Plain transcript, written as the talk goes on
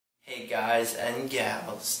Hey guys and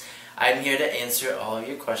gals, I'm here to answer all of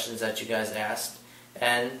your questions that you guys asked,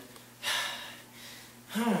 and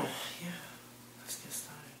yeah, let's get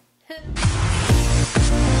started.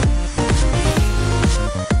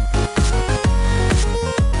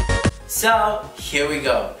 So, here we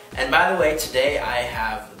go. And by the way, today I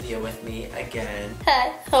have Leah with me again.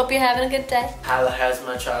 Hey, hope you're having a good day. Hala has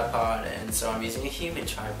my tripod, and so I'm using a human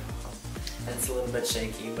tripod. And it's a little bit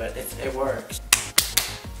shaky, but it works.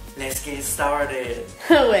 Let's get started.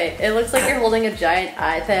 Wait, it looks like you're holding a giant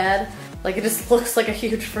iPad. Like it just looks like a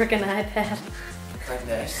huge freaking iPad. Like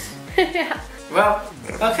this. Yeah. Well,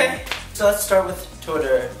 okay. So let's start with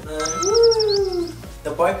Twitter.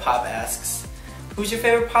 The boy Pop asks, who's your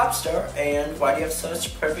favorite pop star and why do you have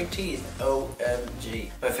such perfect teeth?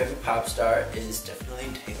 OMG. My favorite pop star is definitely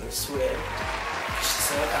Taylor Swift. She's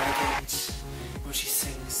so elegant when she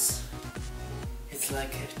sings. It's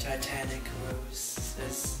like a Titanic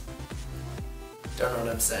roses. Don't know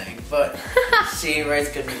what I'm saying, but she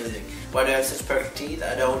writes good music. Why do I have such perfect teeth?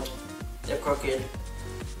 I don't. They're crooked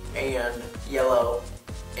and yellow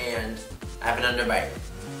and I have an underbite.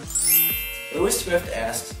 Lewis Swift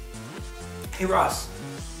asks, hey Ross,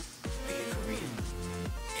 are you Korean?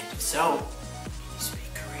 And if so, can you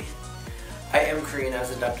speak Korean? I am Korean. I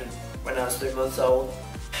was adopted when I was 3 months old.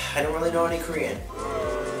 I don't really know any Korean.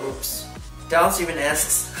 Oops. Dallas even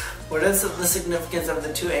asks, what is the significance of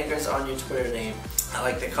the 2 anchors on your Twitter name? I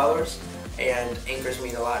like the colors, and anchors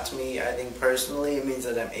mean a lot to me. I think personally it means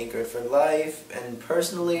that I'm anchored for life, and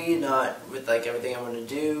personally not with like everything I want to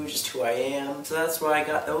do, just who I am. So that's why I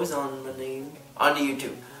got those on my name. On to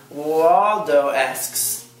YouTube. Waldo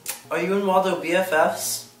asks, are you and Waldo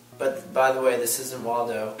BFFs? But by the way, this isn't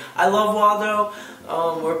Waldo. I love Waldo.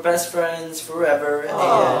 We're best friends forever.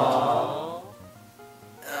 Aww.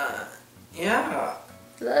 And yeah.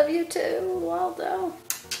 Love you too, Waldo.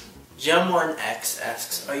 Gem1X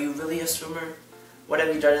asks, are you really a swimmer? What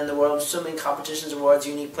have you done in the world? Swimming competitions, awards,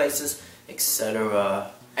 unique places,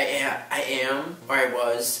 etc. I am, or I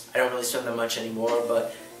was. I don't really swim that much anymore,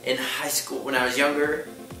 but in high school, when I was younger,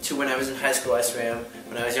 to when I was in high school I swam.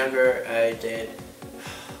 When I was younger, I did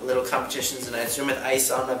little competitions and I'd swim with ice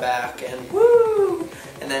on my back and woo!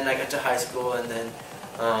 And then I got to high school and then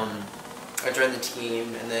I joined the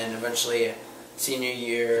team and then eventually senior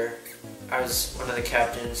year I was one of the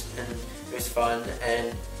captains and it was fun,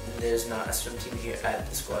 and there's not a swim team here at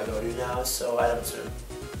the school I go to now, so I don't swim.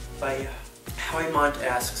 But yeah. Howie Mont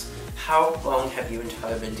asks, how long have you and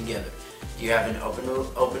Tyler been together? Do you have an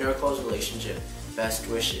open or closed relationship? Best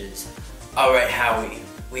wishes. Alright Howie,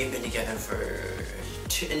 we've been together for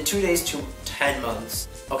in 2 days to 10 months.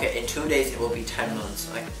 Okay, in 2 days it will be 10 months.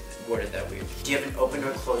 I worded that weird. Do you have an open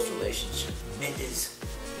or closed relationship? It is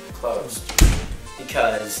closed.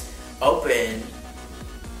 Because open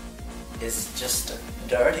is just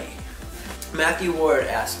dirty. Matthew Ward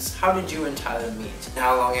asks, how did you and Tyler meet?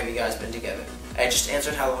 How long have you guys been together? I just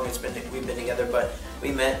answered how long we've been together, but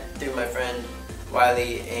we met through my friend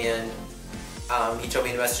Wiley, and he told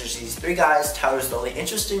me to message these 3 guys. Tyler's the only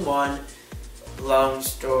interesting one. Long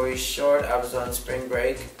story short, I was on spring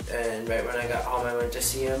break, and right when I got home I went to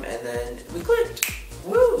see him, and then we clicked.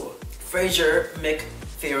 Woo! Fraser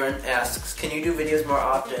McFerrin asks, can you do videos more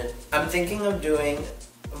often? I'm thinking of doing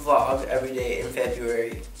a vlog every day in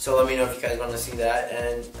February, so let me know if you guys want to see that,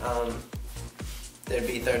 and there'd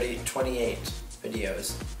be 28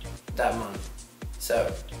 videos that month,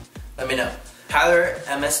 so let me know. Tyler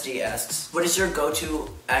MSD asks, what is your go-to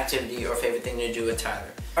activity or favorite thing to do with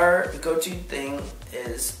Tyler? Our go-to thing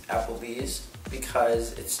is Applebee's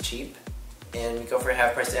because it's cheap and we go for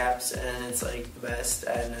half-price apps and it's like the best,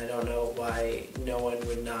 and I don't know why no one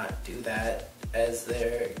would not do that as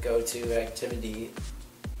their go-to activity.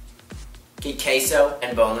 Get queso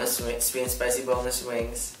and boneless, sweet and spicy boneless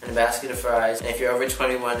wings, and a basket of fries, and if you're over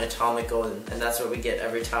 21, Atomic Golden, and that's what we get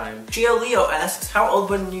every time. Gio Leo asks, how old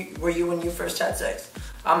were you when you first had sex?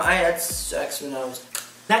 I had sex when I was...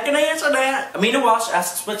 Not gonna answer that! Amina Walsh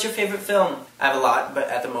asks, what's your favorite film? I have a lot, but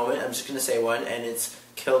at the moment I'm just gonna say one, and it's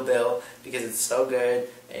Kill Bill, because it's so good,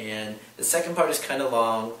 and the second part is kind of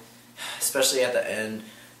long, especially at the end,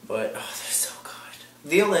 but oh, they're so good.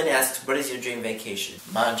 Leo Lynn asks, what is your dream vacation?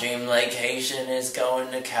 My dream vacation is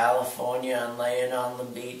going to California and laying on the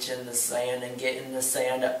beach in the sand and getting the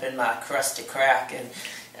sand up in my crusty crack, and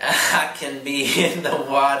I can be in the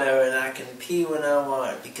water and I can pee when I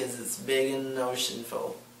want because it's big and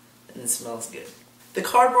oceanful and it smells good. The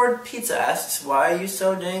Cardboard Pizza asks, why are you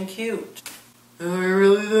so dang cute? Are you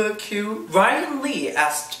really that cute? Ryan Lee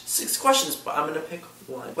asked 6 questions, but I'm gonna pick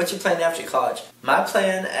one. What's your plan after college? My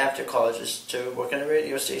plan after college is to work on a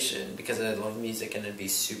radio station because I love music and it'd be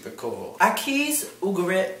super cool. Aki's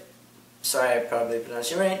Ugarit. Sorry, I probably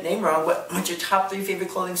pronounced your name wrong. What's your top 3 favorite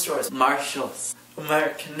clothing stores? Marshalls,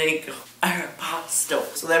 American Eagle,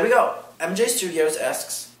 Aeropostale. So there we go. MJ Studios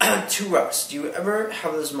asks, to Russ, do you ever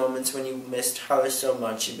have those moments when you missed Tyler so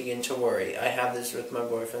much you begin to worry? I have this with my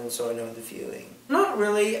boyfriend, so I know the feeling. Not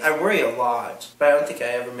really. I worry a lot, but I don't think I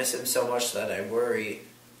ever miss him so much that I worry.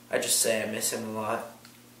 I just say I miss him a lot,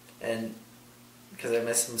 and because I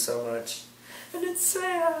miss him so much, and it's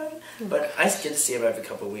sad. But I get to see him every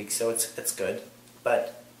couple of weeks, so it's good.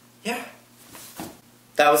 But yeah,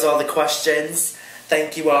 that was all the questions.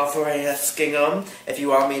 Thank you all for asking them. If you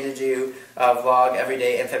want me to do a vlog every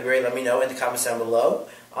day in February, let me know in the comments down below.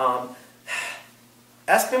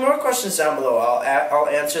 Ask me more questions down below. I'll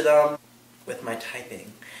answer them with my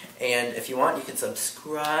typing. And if you want, you can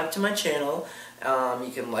subscribe to my channel.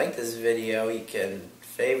 You can like this video. You can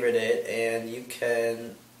favorite it. And you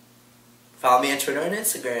can follow me on Twitter and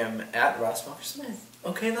Instagram at Ross Walker Smith.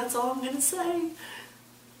 Okay, that's all I'm going to say.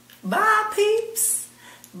 Bye, peeps.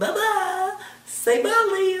 Bye-bye. Say bye,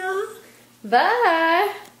 Leah.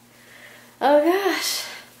 Bye. Oh gosh.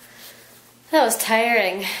 That was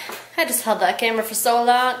tiring. I just held that camera for so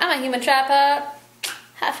long. I'm a human tripod.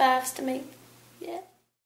 High fives to me. Yeah.